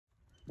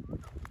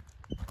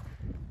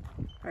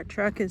Our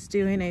truck is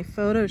doing a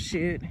photo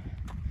shoot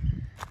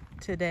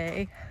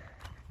today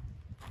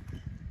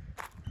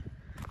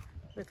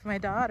with my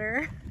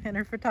daughter and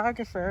her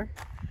photographer.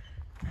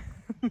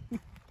 Did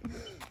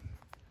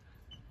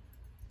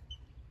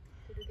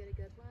we get a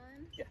good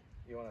one? Yeah.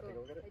 You want to take a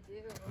look at it? I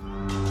do.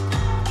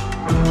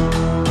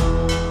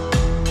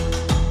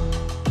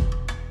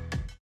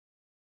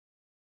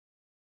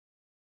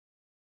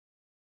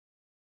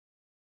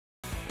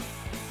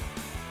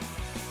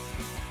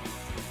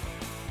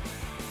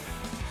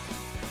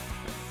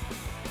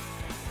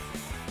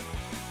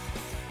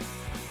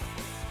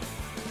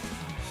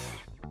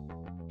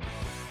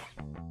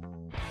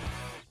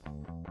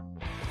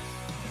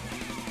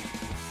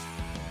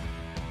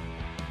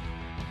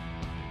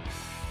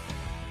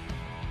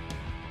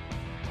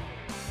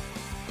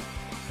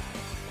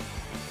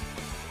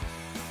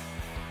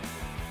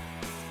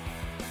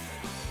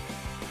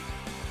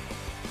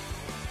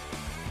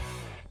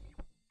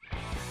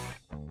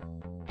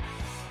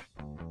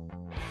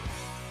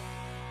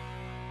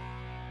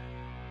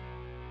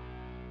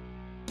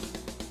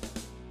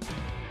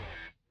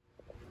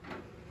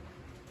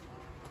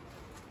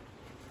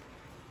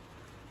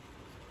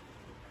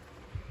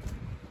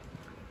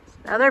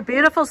 Another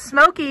beautiful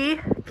smoky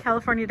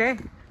California day.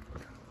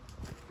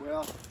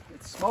 Well,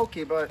 it's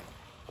smoky, but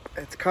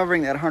it's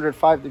covering that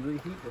 105-degree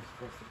heat we're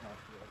supposed to have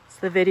today. It's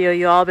the video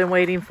you all been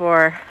waiting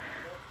for.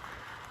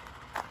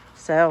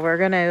 So we're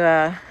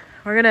gonna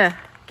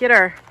get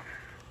our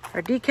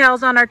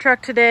decals on our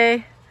truck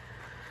today.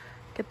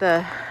 Get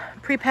the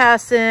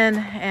pre-pass in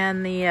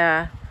and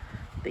the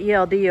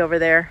ELD over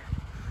there.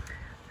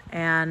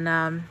 And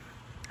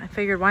I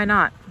figured, why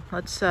not?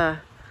 Let's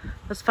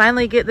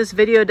finally get this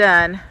video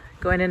done,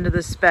 going into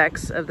the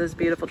specs of this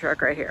beautiful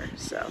truck right here.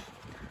 So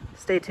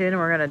stay tuned, and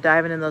we're gonna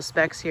dive into those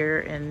specs here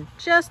in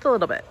just a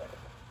little bit.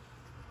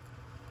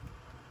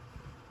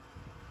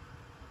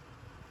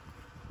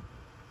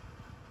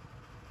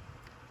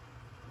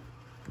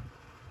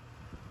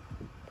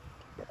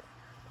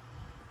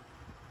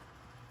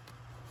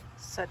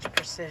 Such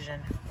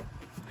precision.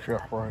 Yeah,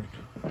 right.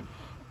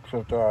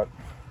 Except that.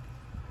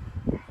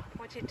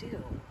 What'd you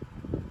do?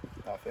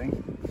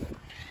 Nothing.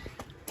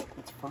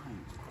 It's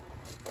fine.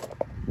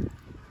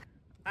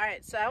 All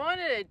right, so I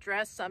wanted to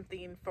address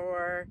something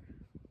for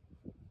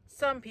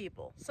some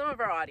people, some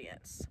of our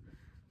audience.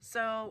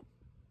 So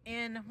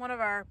in one of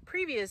our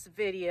previous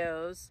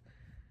videos,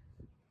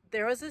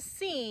 there was a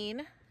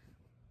scene,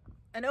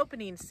 an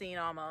opening scene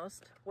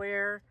almost,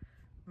 where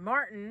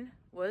Martin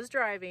was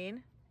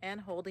driving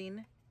and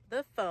holding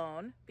the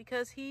phone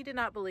because he did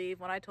not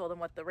believe when I told him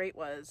what the rate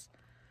was.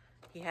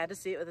 He had to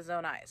see it with his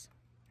own eyes.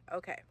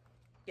 Okay,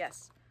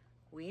 yes,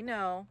 we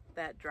know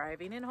that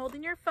driving and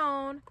holding your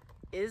phone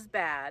is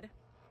bad.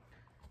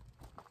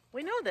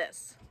 We know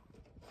this.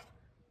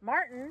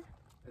 Martin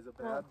Is a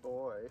bad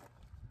boy.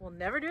 will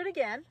never do it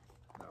again.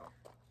 No.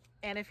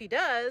 And if he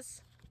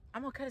does,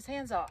 I'm gonna cut his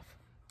hands off.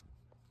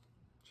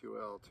 She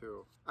will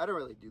too. I don't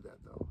really do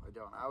that though. I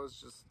don't. I was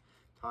just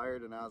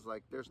tired and I was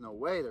like, there's no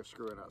way they're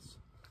screwing us.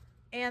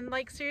 And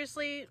like,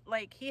 seriously,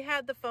 like, he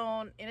had the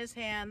phone in his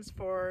hands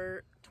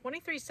for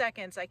 23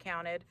 seconds, I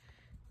counted.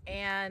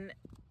 And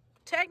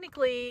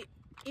technically,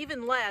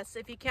 even less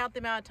if you count the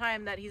amount of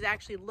time that he's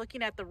actually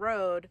looking at the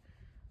road.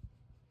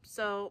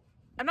 So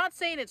I'm not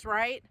saying it's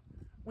right.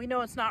 We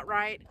know it's not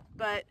right,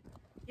 but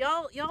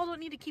y'all don't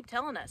need to keep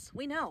telling us.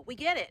 We know, we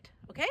get it.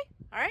 Okay?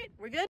 All right,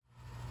 we're good.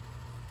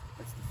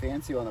 It's the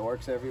fancy one that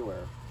works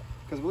everywhere.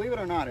 Because believe it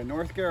or not, in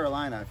North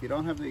Carolina, if you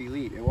don't have the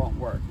Elite, it won't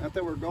work. Not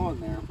that we're going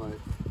there, but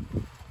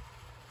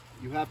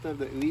you have to have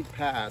the Elite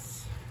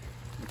Pass,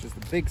 which is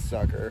the big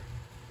sucker,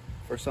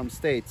 for some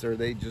states, or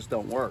they just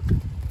don't work.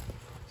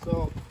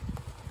 So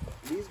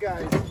these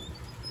guys,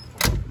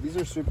 these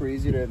are super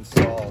easy to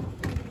install.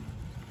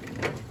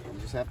 You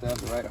just have to have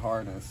the right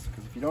harness.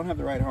 Because if you don't have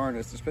the right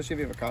harness, especially if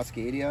you have a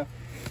Cascadia,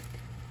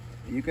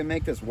 you can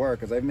make this work.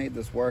 Because I've made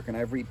this work and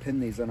I've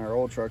repinned these on our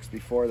old trucks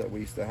before that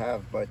we used to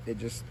have, but it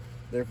just,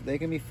 they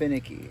can be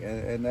finicky.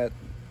 And that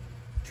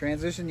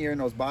transition year and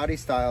those body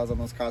styles on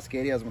those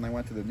Cascadias, when they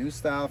went to the new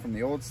style from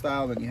the old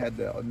style, then you had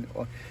the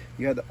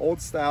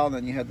old style, and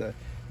then you had the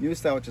new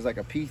style, which is like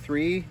a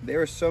P3.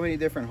 There are so many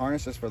different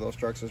harnesses for those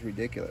trucks, it's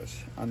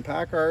ridiculous. On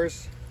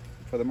Packers,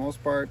 for the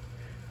most part,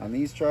 on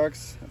these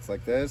trucks, it's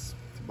like this.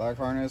 It's a black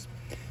harness.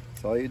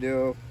 That's all you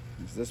do.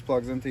 Is this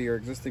plugs into your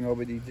existing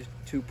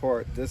OBD2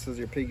 port. This is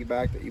your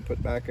piggyback that you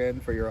put back in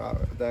for your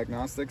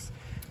diagnostics,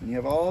 and you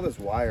have all this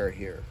wire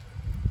here.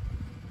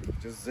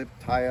 Just zip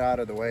tie it out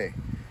of the way.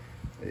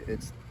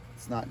 It's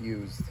not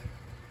used.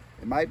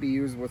 It might be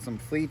used with some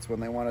fleets when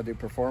they want to do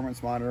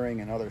performance monitoring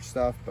and other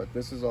stuff, but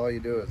this is all you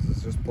do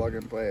is just plug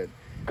and play it.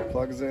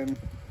 Plugs in.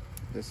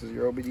 This is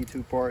your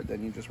OBD2 port,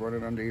 then you just run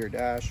it under your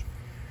dash,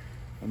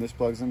 and this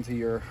plugs into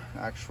your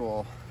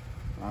actual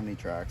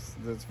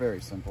OmniTrax. It's very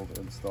simple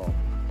to install.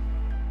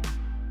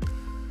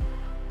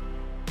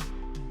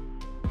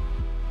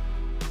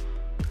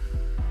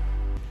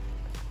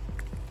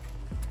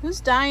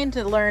 Who's dying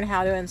to learn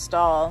how to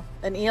install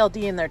an ELD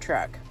in their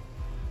truck?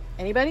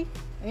 Anybody?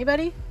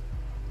 Anybody?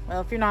 Well,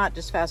 if you're not,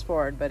 just fast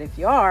forward. But if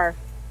you are,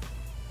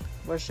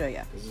 we'll show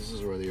you. This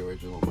is where the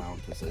original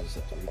mount is. I just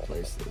have to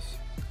replace this.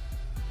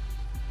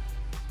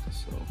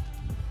 So,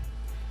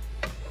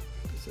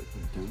 is it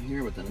down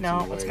here? But then it's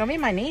No, it's gonna be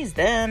my knees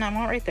then. I'm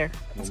all right there.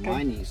 Well,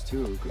 my knees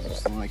too, because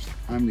it's not like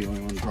I'm the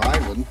only one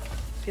driving.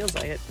 Feels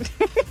like it.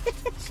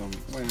 So,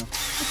 well,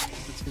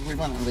 it's we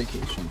went on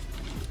vacation.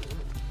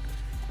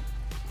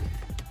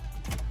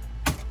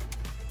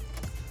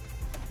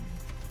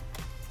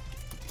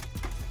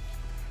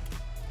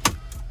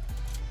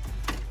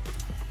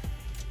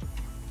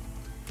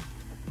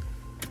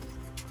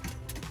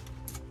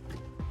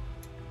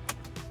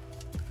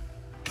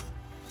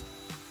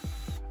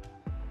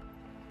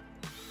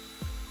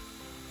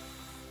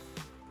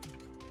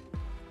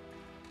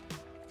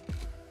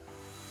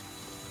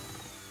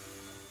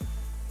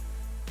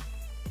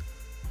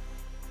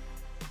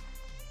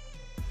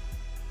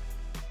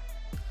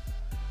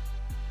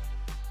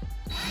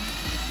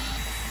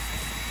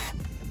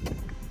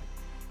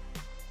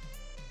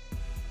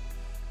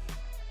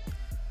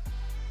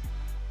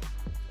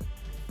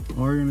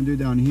 All we're gonna do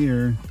down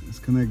here is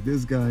connect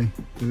this guy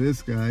to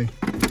this guy,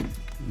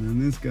 and then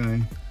this guy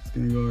is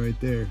gonna go right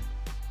there.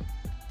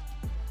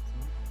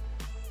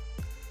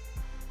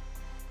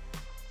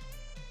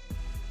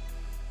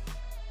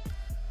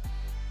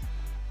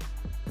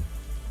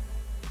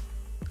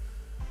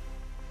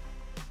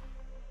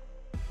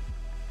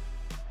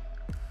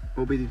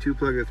 OBD2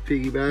 plug that's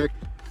piggyback.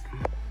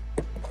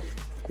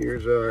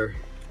 Here's our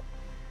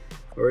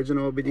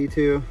original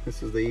OBD2.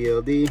 This is the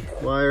ELD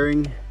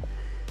wiring.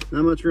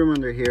 Not much room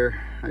under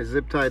here. I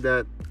zip tied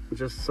that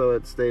just so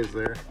it stays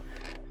there.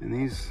 And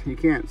these, you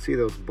can't see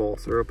those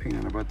bolts. They're a pain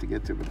in the butt to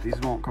get to, but these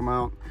won't come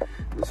out.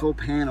 This whole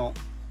panel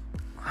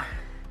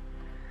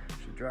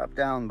should drop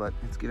down, but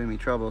it's giving me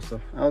trouble.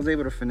 So I was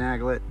able to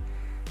finagle it.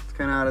 It's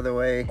kind of out of the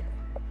way.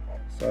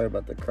 Sorry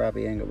about the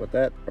crappy angle, but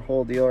that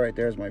whole deal right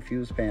there is my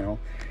fuse panel.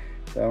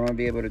 So I want to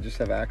be able to just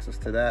have access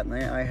to that, and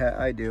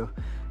I do.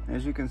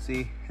 As you can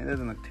see, it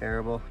doesn't look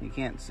terrible. You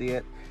can't see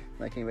it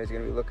like anybody's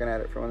gonna be looking at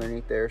it from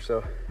underneath there,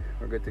 so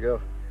we're good to go.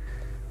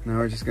 Now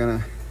we're just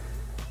gonna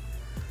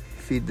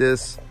feed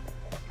this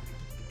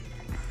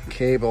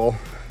cable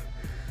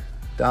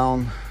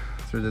down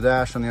through the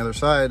dash on the other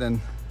side, and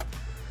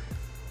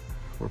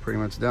we're pretty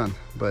much done.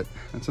 But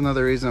that's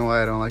another reason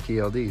why I don't like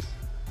ELDs.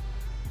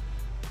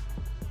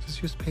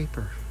 Just use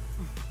paper.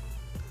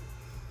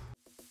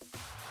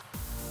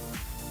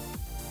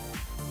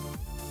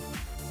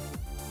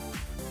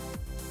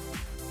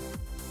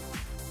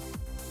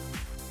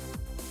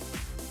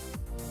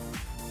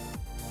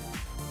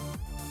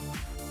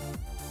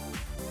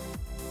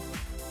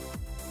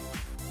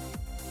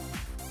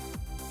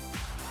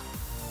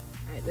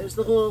 There's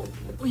the hole.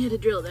 We had to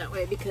drill it that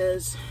way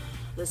because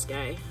this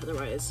guy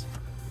otherwise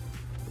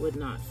would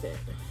not fit.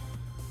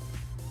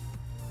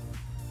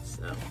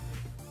 So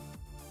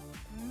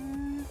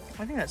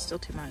I think that's still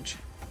too much.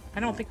 I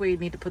don't think we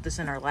need to put this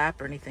in our lap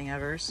or anything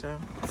ever. So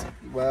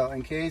well,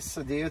 in case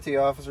a DOT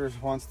officer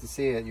wants to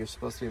see it, you're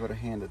supposed to be able to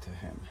hand it to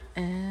him.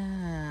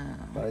 Oh.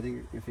 But I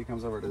think if he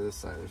comes over to this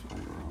side, there's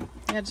plenty of room.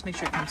 Yeah, just make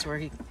sure it comes where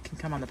he can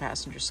come on the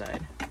passenger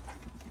side.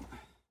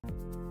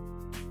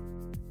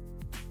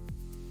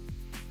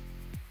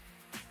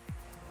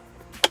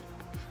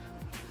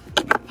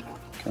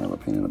 Kind of a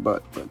pain in the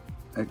butt, but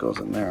it goes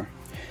in there.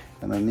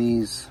 And then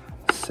these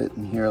sit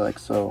in here like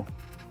so.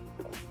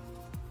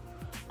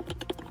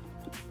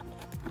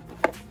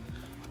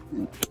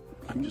 And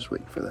I'm just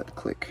waiting for that to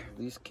click.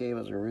 These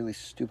cables are really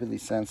stupidly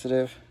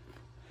sensitive,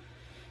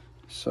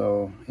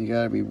 so you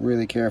gotta be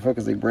really careful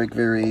because they break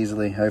very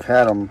easily. I've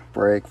had them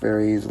break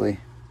very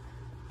easily,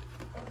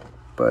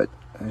 but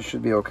I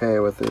should be okay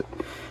with it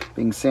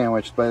being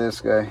sandwiched by this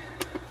guy.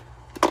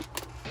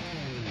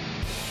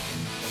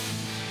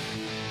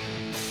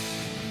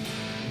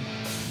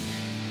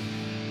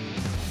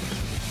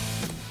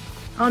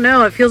 Oh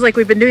no, it feels like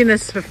we've been doing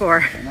this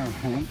before. I know,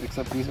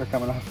 except these are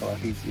coming off a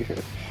lot easier.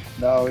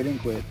 No, we didn't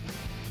quit.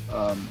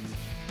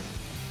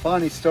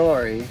 Funny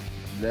story,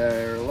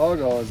 their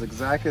logo is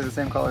exactly the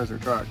same color as their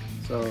truck.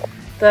 So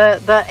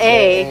the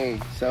A.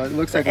 So it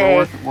looks like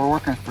we're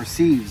working for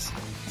sieves.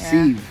 Yeah,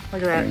 Sieve.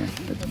 look at that. Yeah,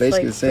 it's basically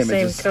like the same. The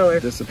it just color.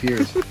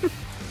 disappears.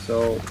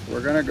 So we're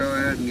gonna go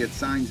ahead and get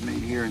signs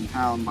made here in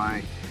town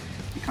by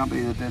the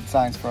company that did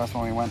signs for us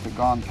when we went to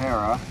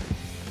Gonpera.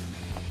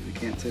 We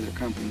can't say their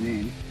company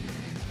name.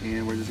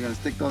 And we're just gonna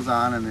stick those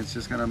on, and it's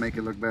just gonna make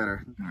it look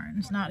better.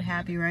 Martin's not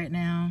happy right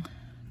now.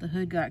 The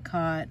hood got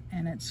caught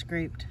and it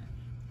scraped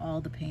all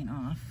the paint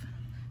off.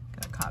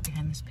 Got caught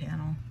behind this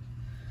panel.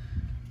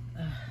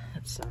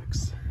 That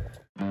sucks.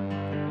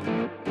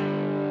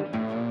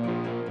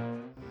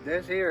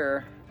 This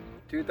here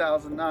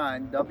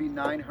 2009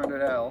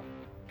 W900L,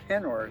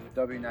 Kenworth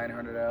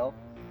W900L,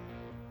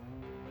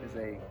 is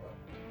a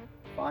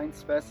fine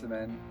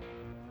specimen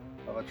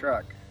of a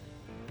truck.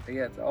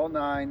 Yeah, it's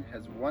 09,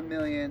 has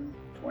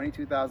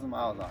 1,022,000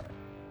 miles on it.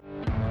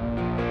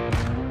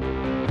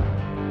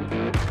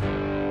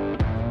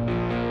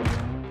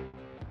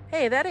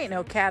 Hey, that ain't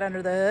no cat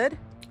under the hood.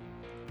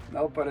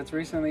 Nope, but it's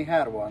recently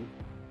had one.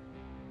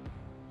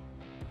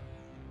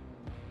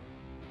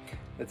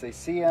 It's a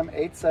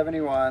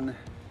CM871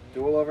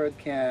 dual overhead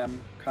cam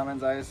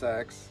Cummins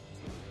ISX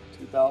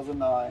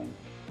 2009.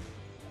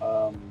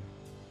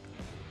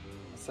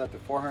 Set to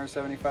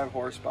 475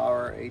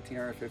 horsepower,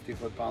 1,850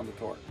 foot-pounds of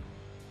torque.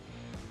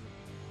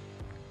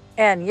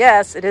 And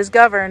yes, it is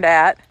governed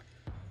at...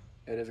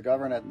 It is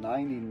governed at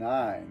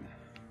 99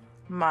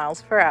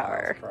 miles per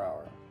hour. miles per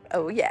hour.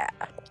 Oh yeah.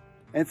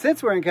 And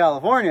since we're in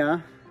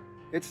California,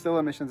 it's still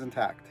emissions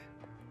intact.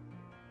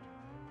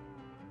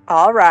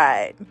 All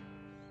right.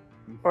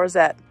 Or is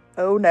that,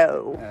 oh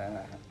no.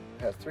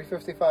 It has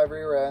 355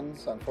 rear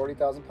ends on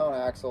 40,000 pound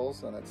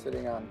axles, and it's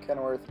sitting on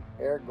Kenworth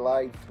Air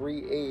Glide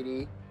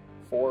 380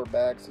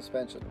 4-bag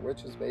suspension,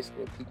 which is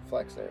basically a peak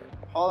flex air.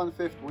 Hauling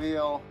fifth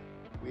wheel.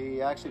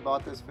 We actually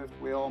bought this fifth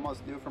wheel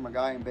almost new from a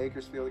guy in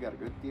Bakersfield. We got a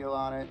good deal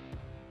on it.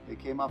 It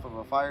came off of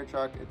a fire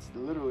truck. It's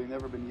literally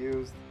never been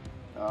used.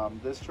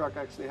 This truck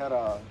actually had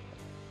a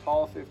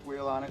tall fifth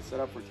wheel on it, set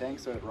up for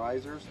tanks, so it had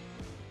risers,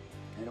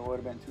 and it would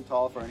have been too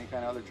tall for any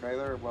kind of other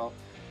trailer. Well,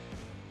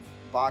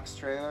 box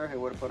trailer, it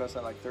would have put us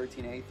at like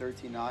 13.8,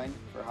 13.9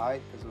 for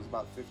height, because it was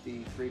about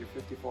 53 to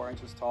 54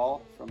 inches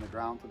tall from the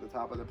ground to the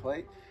top of the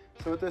plate.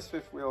 So with this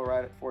fifth wheel,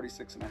 right at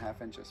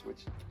 46.5 inches,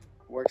 which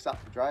works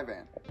out for dry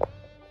van.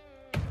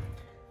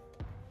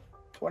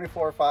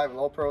 24.5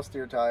 low pro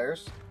steer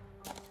tires.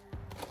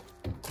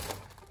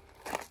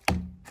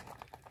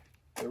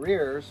 The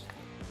rears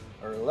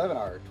are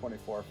 11R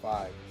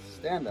 24.5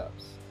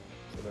 stand-ups,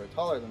 so they're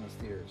taller than the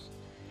steers.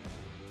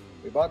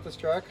 We bought this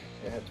truck.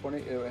 It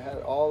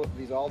had all of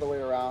these all the way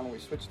around. We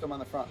switched them on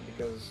the front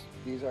because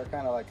these are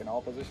kind of like an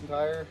all-position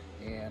tire,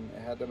 and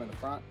it had them in the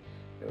front.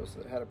 It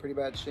had a pretty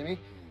bad shimmy.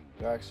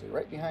 They're actually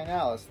right behind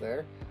Alice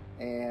there,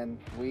 and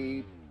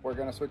we were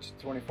going to switch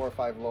to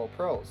 24.5 low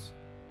pros.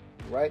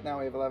 Right now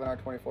we have 11R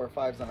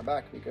 24.5s on the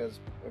back because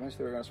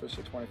eventually we're going to switch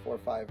to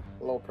 24.5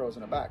 low pros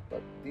in the back,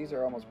 but these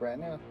are almost brand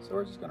new, so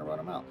we're just going to run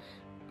them out.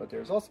 But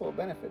there's also a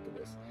benefit to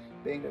this,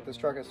 being that this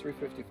truck has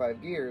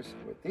 355 gears.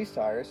 With these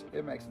tires,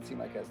 it makes it seem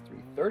like it has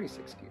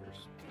 336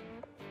 gears.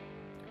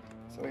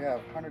 So we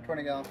have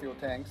 120 gallon fuel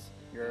tanks,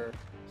 your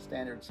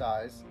standard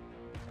size.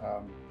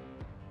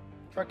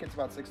 Truck gets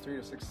about 6.3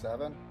 to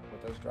 6.7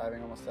 with us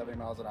driving almost 70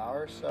 miles an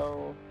hour,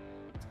 so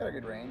it's got a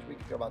good range. We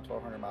could go about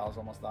 1,200 miles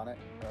almost on it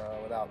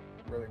without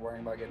really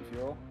worrying about getting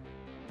fuel.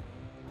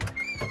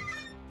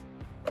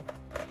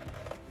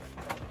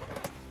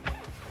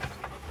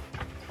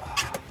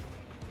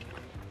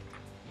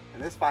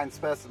 And this fine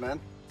specimen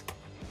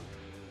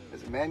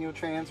is a manual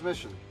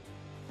transmission.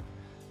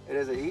 It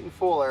is a Eaton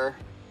Fuller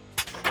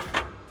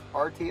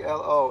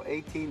RTLO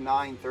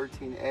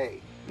 18913A,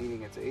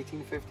 meaning it's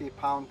 1,850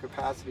 pound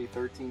capacity,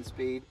 13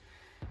 speed,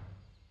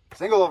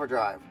 single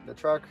overdrive. The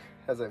truck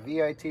has a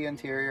VIT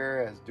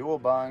interior, it has dual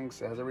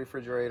bunks, it has a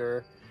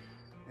refrigerator,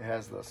 it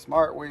has the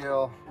smart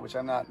wheel, which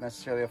I'm not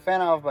necessarily a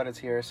fan of, but it's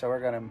here, so we're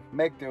gonna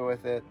make do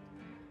with it.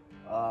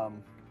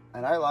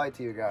 And I lied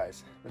to you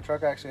guys. The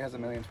truck actually has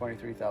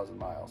 1,023,000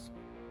 miles.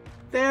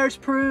 There's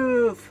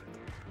proof.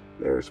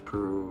 There's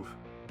proof.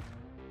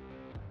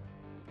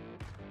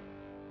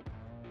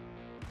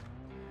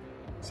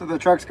 So the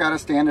truck's got a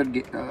standard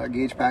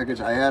gauge package.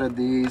 I added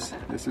these.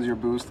 This is your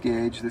boost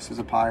gauge. This is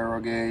a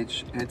pyro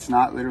gauge. It's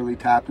not literally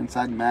tapped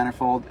inside the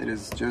manifold. It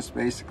is just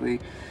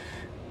basically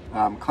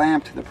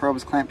clamped. The probe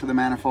is clamped to the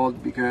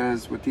manifold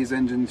because with these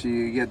engines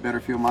you get better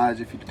fuel mileage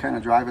if you kind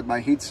of drive it by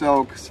heat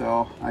soak.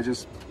 So I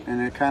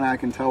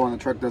can tell when the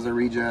truck does a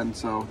regen,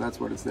 so that's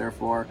what it's there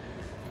for.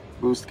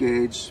 Boost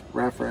gauge,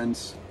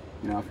 reference.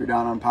 You know, if you're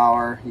down on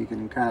power, you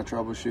can kind of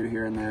troubleshoot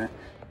here and there.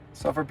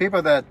 So for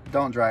people that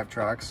don't drive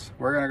trucks,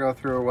 we're going to go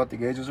through what the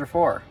gauges are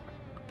for.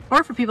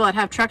 Or for people that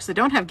have trucks that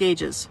don't have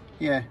gauges.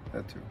 Yeah,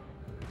 that too.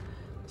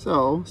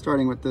 So,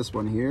 starting with this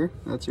one here,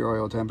 that's your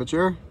oil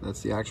temperature.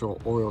 That's the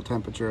actual oil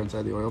temperature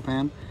inside the oil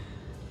pan.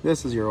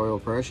 This is your oil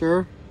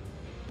pressure.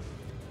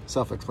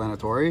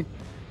 Self-explanatory.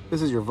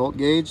 This is your volt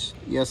gauge.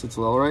 Yes, it's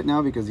low right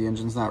now because the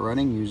engine's not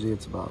running. Usually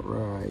it's about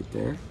right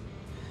there.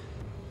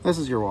 This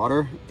is your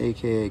water,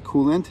 aka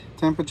coolant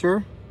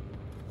temperature.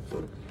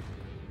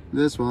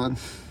 This one,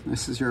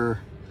 this is your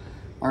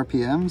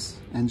RPMs,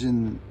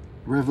 engine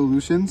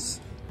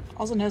revolutions.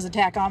 Also known as a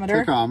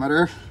tachometer.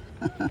 Tachometer.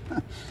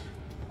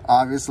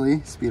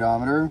 Obviously,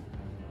 speedometer.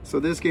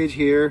 So this gauge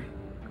here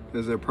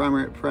is a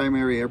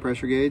primary air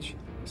pressure gauge,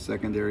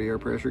 secondary air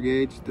pressure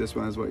gauge. This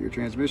one is what your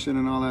transmission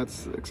and all that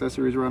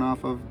accessories run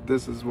off of.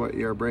 This is what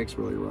your brakes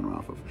really run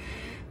off of.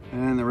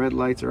 And the red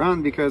lights are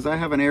on because I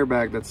have an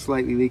airbag that's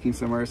slightly leaking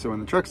somewhere, so when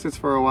the truck sits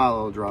for a while,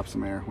 it'll drop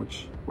some air,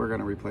 which we're going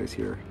to replace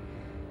here.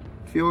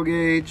 Fuel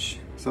gauge,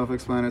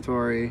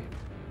 self-explanatory.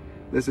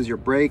 This is your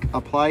brake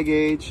apply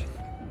gauge.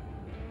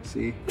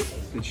 See,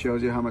 it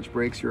shows you how much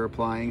brakes you're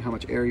applying, how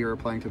much air you're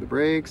applying to the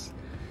brakes.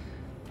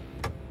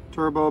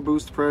 Turbo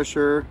boost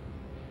pressure,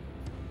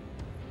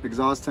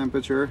 exhaust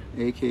temperature,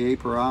 aka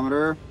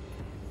barometer.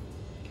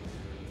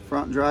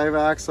 Front drive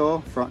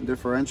axle, front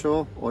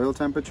differential, oil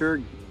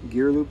temperature,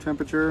 gear loop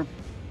temperature,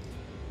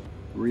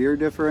 rear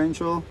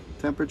differential,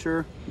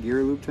 temperature,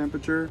 gear loop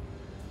temperature,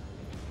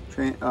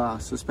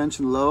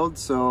 suspension load.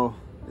 So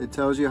it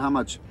tells you how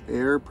much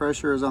air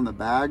pressure is on the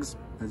bags.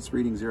 It's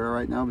reading 0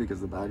 right now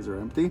because the bags are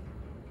empty,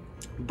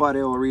 but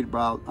it will read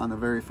about on the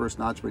very first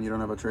notch when you don't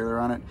have a trailer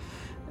on it.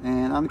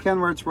 And on the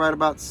Kenworth's right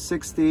about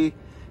 60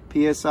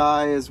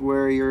 PSI is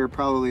where you're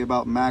probably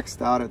about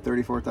maxed out at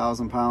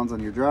 34,000 pounds on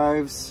your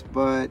drives,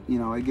 but you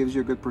know, it gives you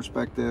a good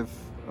perspective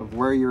of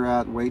where you're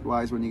at weight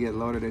wise when you get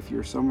loaded if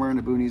you're somewhere in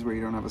the boonies where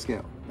you don't have a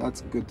scale.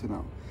 That's good to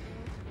know.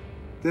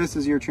 This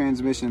is your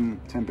transmission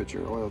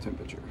temperature, oil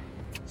temperature.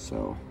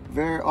 So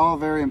all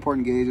very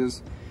important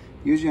gauges.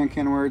 Usually on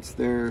Kenworths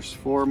there's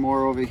 4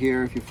 more over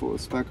here if you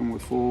spec them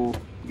with full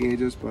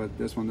gauges, but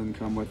this one didn't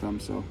come with them.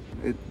 So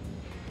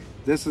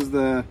this is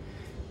the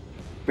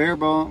bare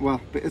bone,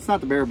 well, it's not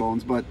the bare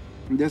bones, but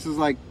this is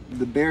like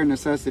the bare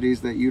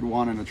necessities that you'd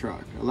want in a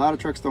truck. A lot of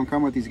trucks don't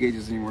come with these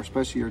gauges anymore,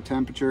 especially your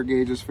temperature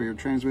gauges for your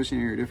transmission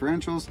and your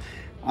differentials.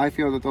 I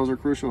feel that those are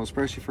crucial,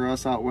 especially for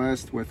us out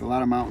west with a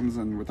lot of mountains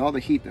and with all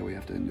the heat that we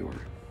have to endure.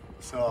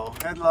 So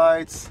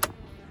headlights,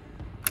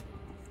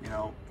 you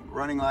know,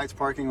 running lights,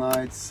 parking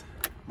lights,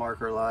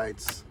 marker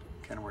lights,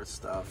 Kenworth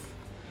stuff.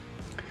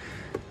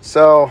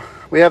 So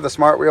we have the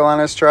smart wheel on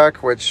this truck,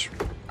 which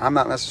I'm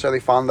not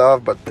necessarily fond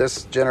of, but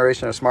this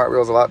generation of smart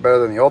wheels is a lot better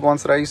than the old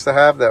ones that I used to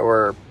have that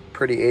were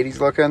pretty 80s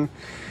looking.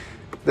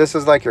 This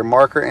is like your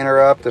marker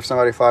interrupt if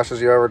somebody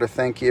flashes you over to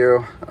thank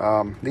you.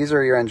 These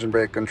are your engine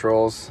brake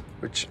controls,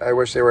 which I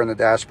wish they were in the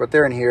dash, but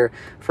they're in here.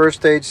 First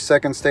stage,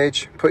 second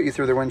stage, put you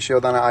through the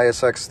windshield on an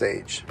ISX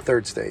stage,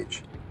 third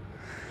stage.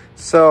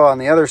 So on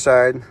the other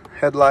side,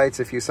 headlights,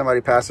 if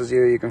somebody passes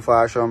you, you can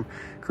flash them.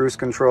 Cruise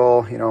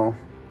control, you know,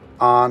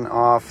 on,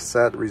 off,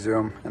 set,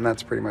 resume, and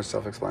that's pretty much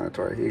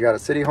self-explanatory. You got a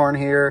city horn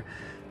here.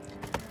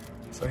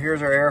 So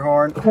here's our air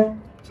horn.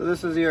 So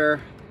this is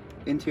your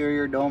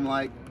interior dome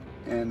light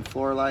and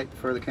floor light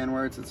for the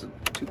Kenworths. It's a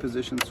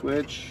 2-position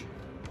switch.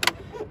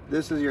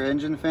 This is your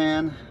engine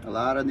fan. A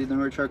lot of the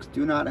newer trucks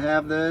do not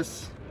have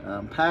this.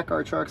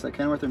 Packard trucks like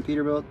Kenworth and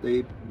Peterbilt,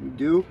 they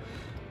do.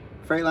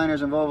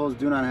 Freightliners and Volvos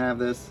do not have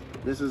this.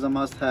 This is a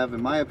must-have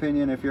in my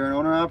opinion if you're an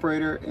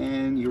owner-operator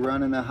and you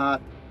run in the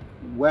hot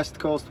West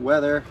Coast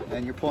weather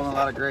and you're pulling a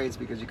lot of grades,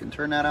 because you can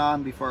turn that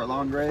on before a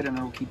long grade and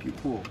it'll keep you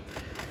cool.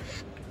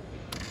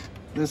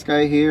 This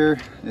guy here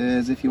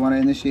is if you want to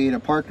initiate a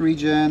park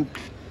regen,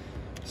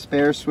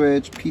 spare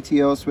switch,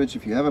 PTO switch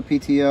if you have a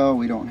PTO.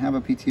 We don't have a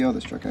PTO.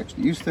 This truck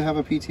actually used to have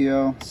a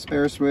PTO.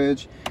 Spare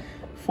switch,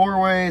 4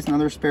 ways,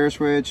 another spare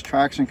switch,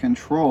 traction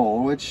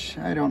control, which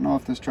I don't know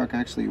if this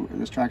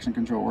traction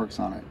control works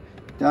on it.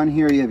 Down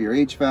here you have your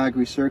HVAC,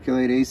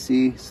 recirculate,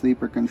 AC,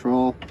 sleeper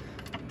control.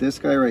 This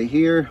guy right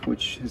here,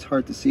 which is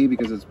hard to see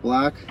because it's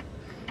black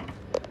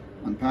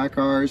on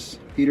Packards.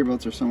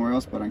 Peterbilts are somewhere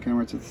else, but on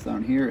Kenworths it's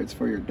down here. It's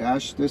for your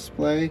dash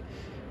display,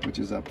 which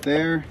is up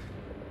there,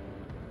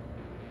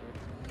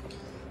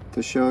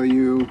 to show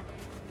you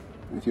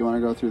if you want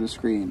to go through the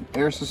screen.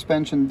 Air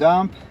suspension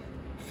dump,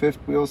 5th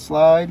wheel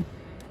slide,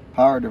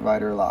 power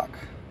divider lock,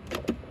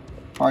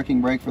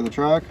 parking brake for the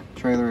truck,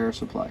 trailer air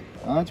supply.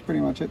 Well, that's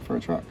pretty much it for a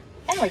truck.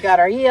 Oh my God,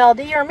 our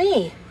ELD or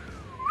me?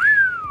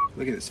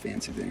 Look at this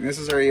fancy thing. This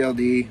is our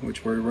ELD,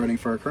 which we're running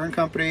for our current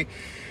company.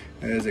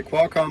 It is a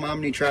Qualcomm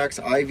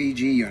OmniTrax IVG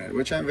unit,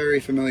 which I'm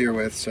very familiar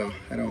with, so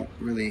I don't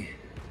mind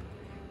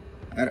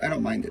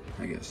it,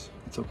 I guess.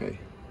 It's okay.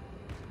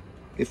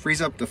 It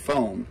frees up the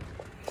phone.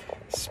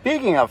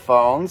 Speaking of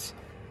phones,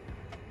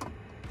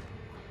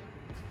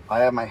 I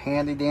have my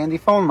handy dandy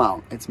phone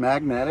mount. It's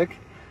magnetic,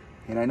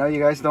 and I know you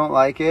guys don't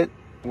like it.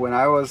 When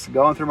I was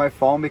going through my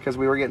phone because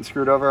we were getting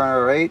screwed over on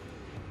our rate,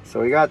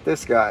 so we got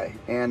this guy,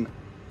 and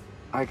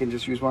I can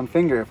just use one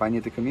finger if I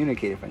need to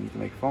communicate, if I need to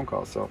make a phone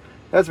call. So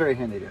that's very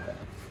handy to have.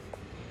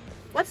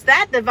 What's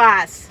that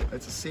device?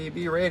 It's a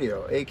CB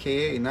radio,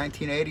 aka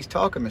 1980s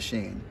talking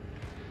machine.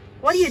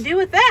 What do you do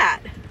with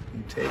that?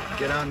 You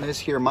get on this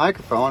here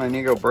microphone and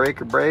you go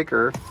breaker,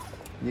 breaker,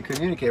 and you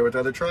communicate with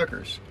other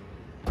truckers.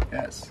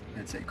 Yes,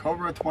 it's a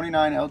Cobra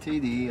 29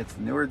 LTD. It's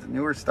the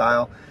newer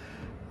style.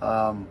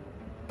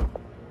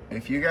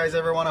 If you guys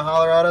ever want to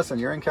holler at us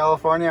and you're in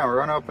California and we're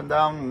running up and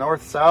down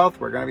north-south,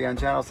 we're going to be on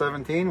channel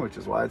 17, which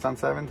is why it's on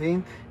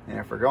 17. And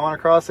if we're going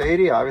across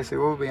 80, obviously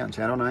we'll be on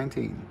channel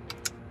 19.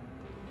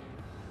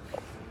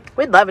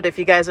 We'd love it if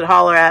you guys would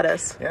holler at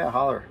us. Yeah,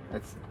 holler.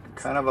 It's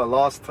kind of a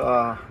lost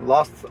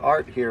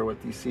art here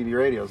with these CB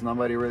radios.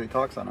 Nobody really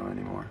talks on them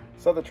anymore.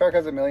 So the truck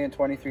has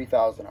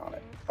 1,023,000 on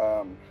it.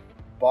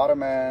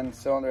 Bottom end,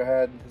 cylinder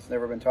head has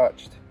never been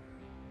touched.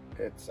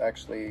 It's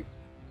actually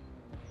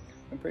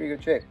in pretty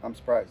good shape. I'm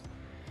surprised.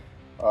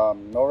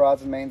 No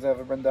rods and mains have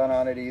ever been done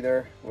on it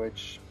either,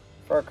 which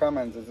for our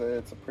Cummins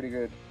it's a pretty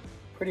good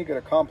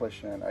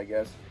accomplishment, I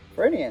guess,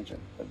 for any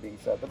engine, that being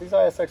said. But these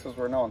ISXs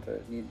were known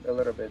to need a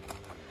little bit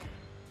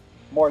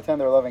more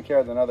tender loving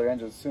care than other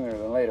engines sooner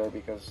than later,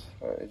 because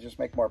it just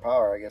make more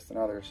power, I guess, than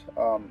others.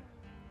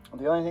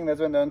 The only thing that's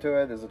been done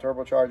to it is the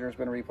turbocharger has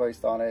been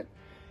replaced on it.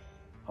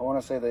 I want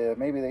to say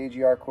maybe the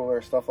AGR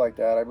cooler, stuff like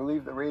that. I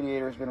believe the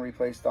radiator has been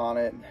replaced on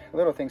it.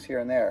 Little things here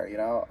and there, you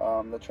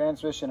know. The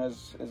transmission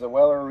is a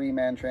Weller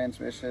reman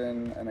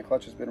transmission, and the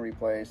clutch has been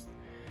replaced.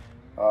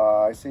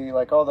 I see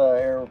like all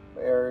the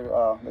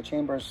the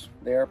chambers,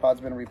 the air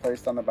pod's been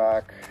replaced on the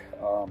back.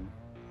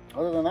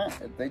 Other than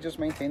that, they just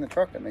maintained the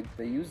truck and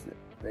they used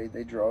it.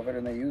 They drove it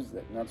and they used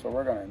it, and that's what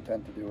we're going to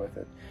intend to do with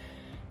it.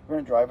 We're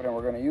going to drive it and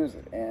we're going to use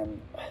it.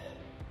 And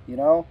you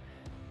know,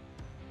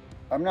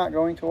 I'm not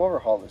going to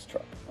overhaul this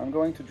truck. I'm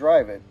going to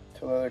drive it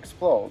till it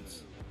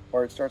explodes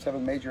or it starts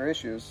having major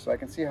issues, so I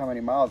can see how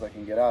many miles I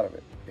can get out of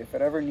it. If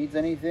it ever needs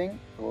anything,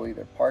 we'll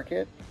either park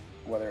it,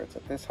 whether it's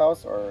at this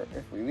house or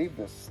if we leave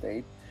this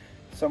state,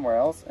 somewhere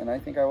else, and I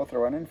think I will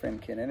throw an inframe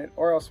kit in it,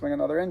 or I'll swing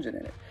another engine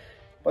in it.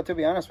 But to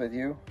be honest with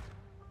you,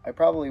 I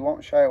probably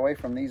won't shy away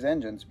from these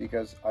engines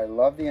because I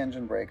love the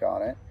engine brake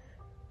on it.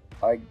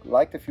 I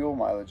like the fuel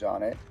mileage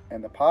on it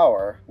and the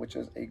power, which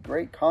is a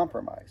great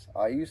compromise.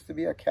 I used to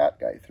be a cat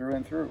guy through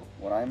and through.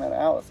 When I met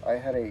Alice, I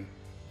had a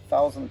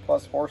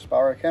 1,000+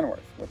 horsepower Kenworth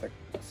with a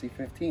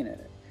C15 in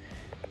it.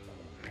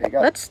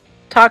 Let's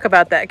talk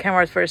about that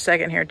Kenworth for a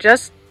second here.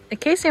 Just in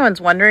case anyone's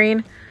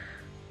wondering,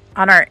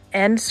 on our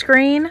end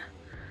screen,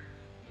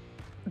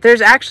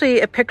 there's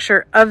actually a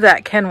picture of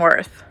that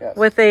Kenworth, yes,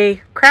 with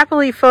a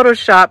crappily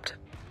photoshopped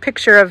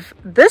picture of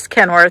this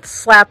Kenworth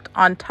slapped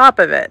on top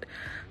of it.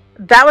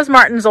 That was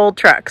Martin's old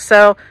truck.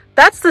 So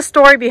that's the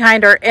story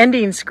behind our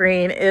ending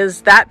screen,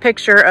 is that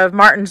picture of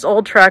Martin's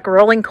old truck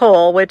rolling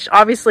coal, which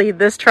obviously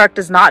this truck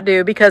does not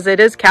do because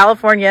it is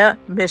California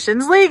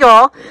emissions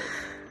legal.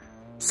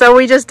 So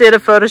we just did a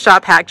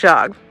Photoshop hack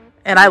job,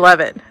 and I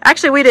love it.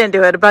 Actually, we didn't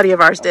do it. A buddy of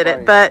ours did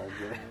it, but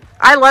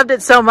I loved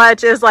it so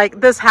much. It was like,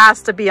 this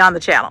has to be on the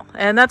channel.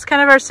 And that's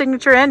kind of our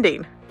signature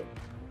ending.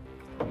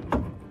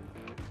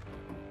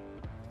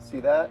 See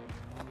that?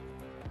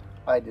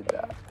 I did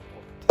that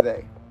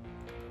today.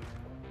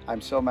 I'm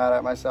so mad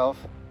at myself.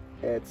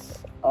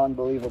 It's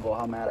unbelievable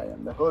how mad I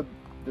am. The hood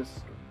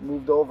just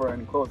moved over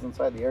and closed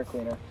inside the air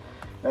cleaner.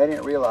 And I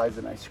didn't realize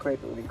it, and I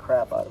scraped the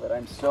crap out of it.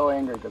 I'm so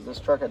angry because this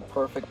truck had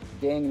perfect,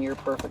 dang near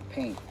perfect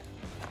paint.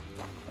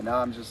 And now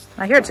I'm just...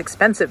 I hear it's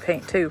expensive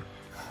paint too.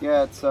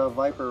 Yeah, it's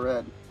Viper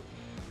Red.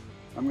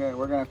 We're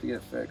gonna have to get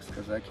it fixed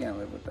because I can't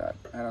live with that.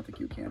 I don't think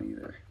you can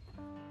either.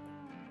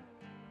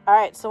 All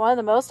right, so one of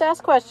the most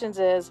asked questions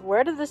is,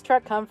 where did this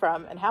truck come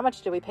from and how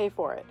much did we pay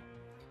for it?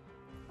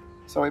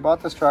 So we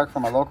bought this truck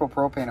from a local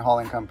propane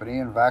hauling company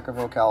in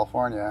Vacaville,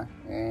 California,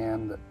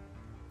 and the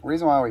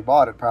reason why we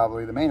bought it,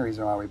 probably the main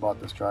reason why we bought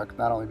this truck,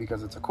 not only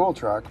because it's a cool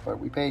truck, but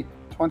we paid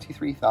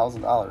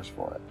 $23,000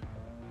 for it.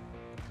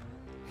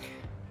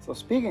 So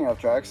speaking of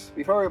trucks,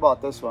 before we bought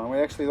this one, we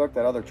actually looked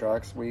at other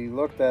trucks. We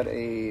looked at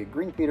a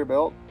green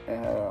Peterbilt,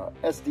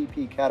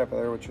 SDP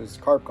Caterpillar, which was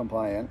CARB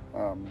compliant.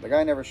 The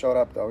guy never showed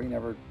up though. He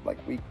never,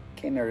 we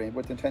came there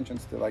with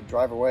intentions to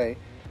drive away,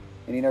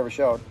 and he never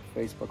showed.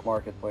 Facebook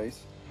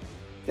Marketplace.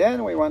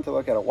 Then we went to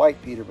look at a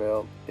white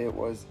Peterbilt. It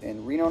was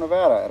in Reno,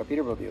 Nevada at a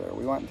Peterbilt dealer.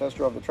 We went and test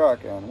drove the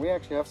truck, and we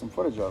actually have some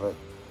footage of it.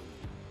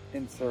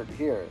 Insert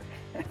here.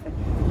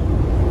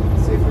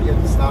 Let's see if we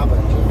get the stop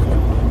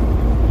engine.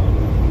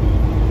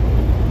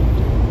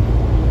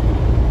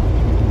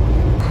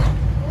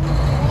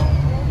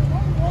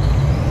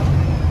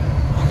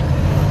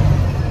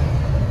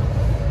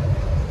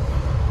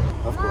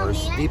 Of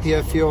course,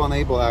 DPF fuel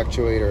enable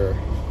actuator.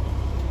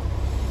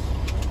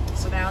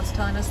 So now it's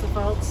telling us the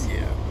faults?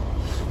 Yeah.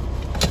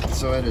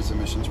 So it is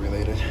emissions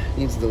related.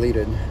 Needs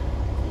deleted.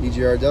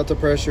 EGR delta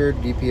pressure,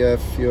 DPF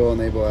fuel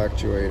enable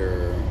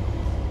actuator.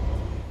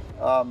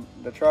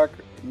 The truck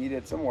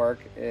needed some work.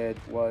 It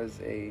was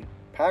a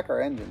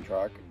Packer engine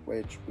truck,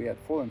 which we had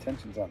full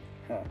intentions on,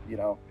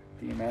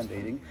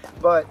 demandating.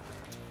 But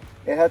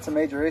it had some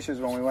major issues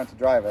when we went to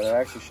drive it. It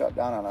actually shut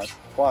down on us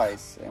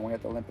twice, and we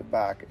had to limp it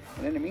back.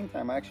 And in the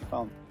meantime, I actually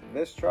found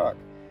this truck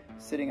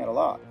sitting at a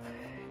lot,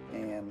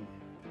 and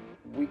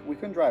we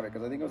couldn't drive it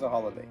because I think it was a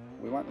holiday.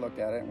 We went and looked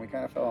at it, and we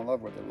kind of fell in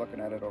love with it, looking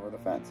at it over the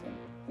fence,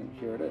 and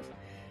here it is.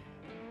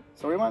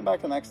 So we went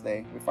back the next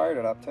day. We fired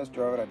it up, test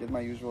drove it. I did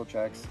my usual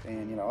checks,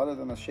 and other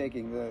than the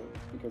shaking,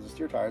 because the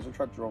steer tires, the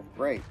truck drove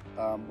great.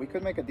 We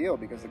couldn't make a deal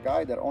because the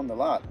guy that owned the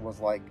lot was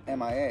like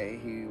MIA.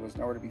 He was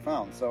nowhere to be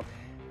found. So,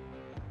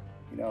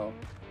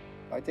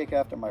 I take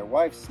after my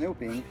wife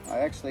snooping. I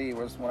actually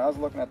was, when I was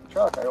looking at the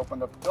truck, I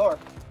opened up the door.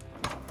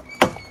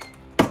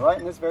 Right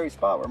in this very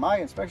spot where my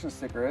inspection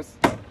sticker is,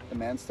 the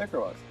man's sticker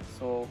was.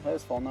 So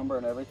his phone number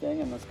and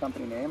everything and this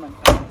company name, and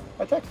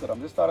I texted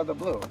him just out of the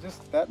blue,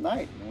 just that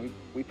night. And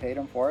we paid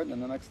him for it, and then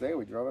the next day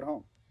we drove it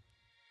home.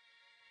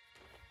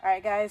 All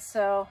right, guys,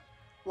 so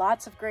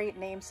lots of great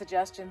name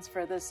suggestions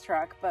for this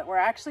truck, but we're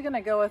actually going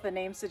to go with a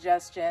name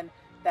suggestion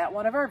that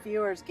one of our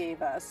viewers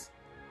gave us,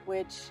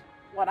 which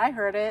when I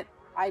heard it,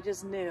 I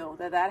just knew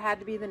that had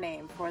to be the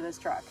name for this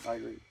truck. I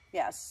agree.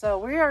 Yes, so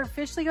we are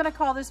officially going to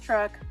call this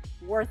truck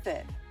Worth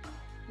It.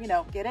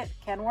 Get it?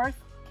 Kenworth?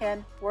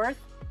 Kenworth?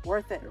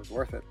 Worth it. It was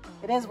worth it.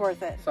 It is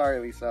worth it. Sorry,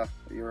 Lisa.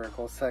 You were a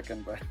close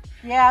second, but...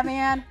 Yeah,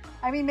 man.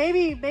 I mean,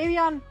 maybe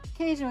on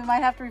occasion we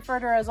might have to refer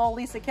to her as old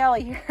Lisa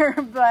Kelly here,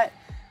 but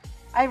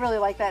I really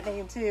like that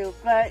name too.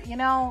 But you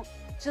know,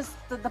 just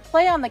the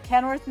play on the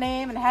Kenworth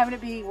name and having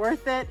it be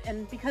worth it,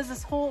 and because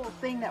this whole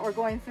thing that we're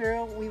going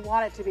through, we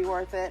want it to be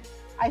worth it.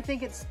 I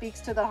think it speaks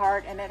to the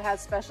heart and it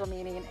has special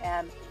meaning,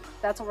 and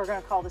that's what we're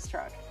going to call this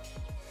truck.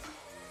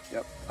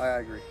 Yep, I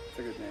agree. It's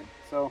a good name.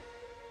 So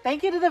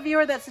thank you to the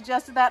viewer that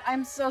suggested that.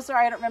 I'm so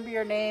sorry I don't remember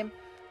your name.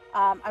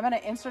 I'm going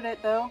to insert it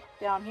though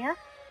down here.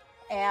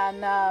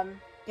 And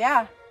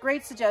yeah,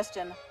 great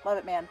suggestion. Love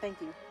it, man. Thank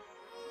you.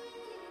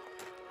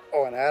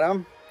 Oh, and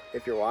Adam,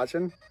 if you're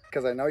watching,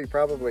 because I know you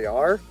probably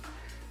are,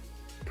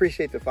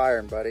 appreciate the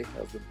firing, buddy.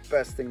 That was the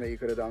best thing that you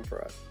could have done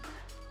for us.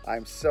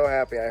 I'm so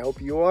happy. I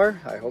hope you are.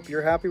 I hope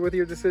you're happy with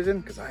your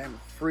decision, because I am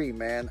free,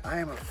 man. I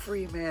am a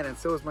free man, and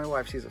so is my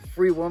wife. She's a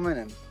free woman,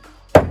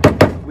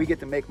 and we get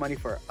to make money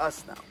for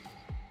us now.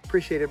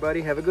 Appreciate it,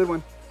 buddy. Have a good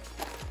one.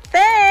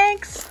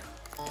 Thanks.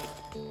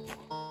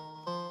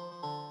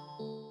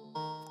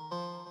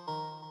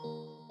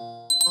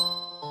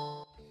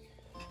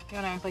 You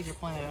want to act like you're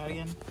playing it out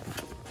again?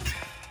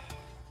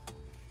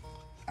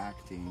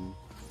 Acting.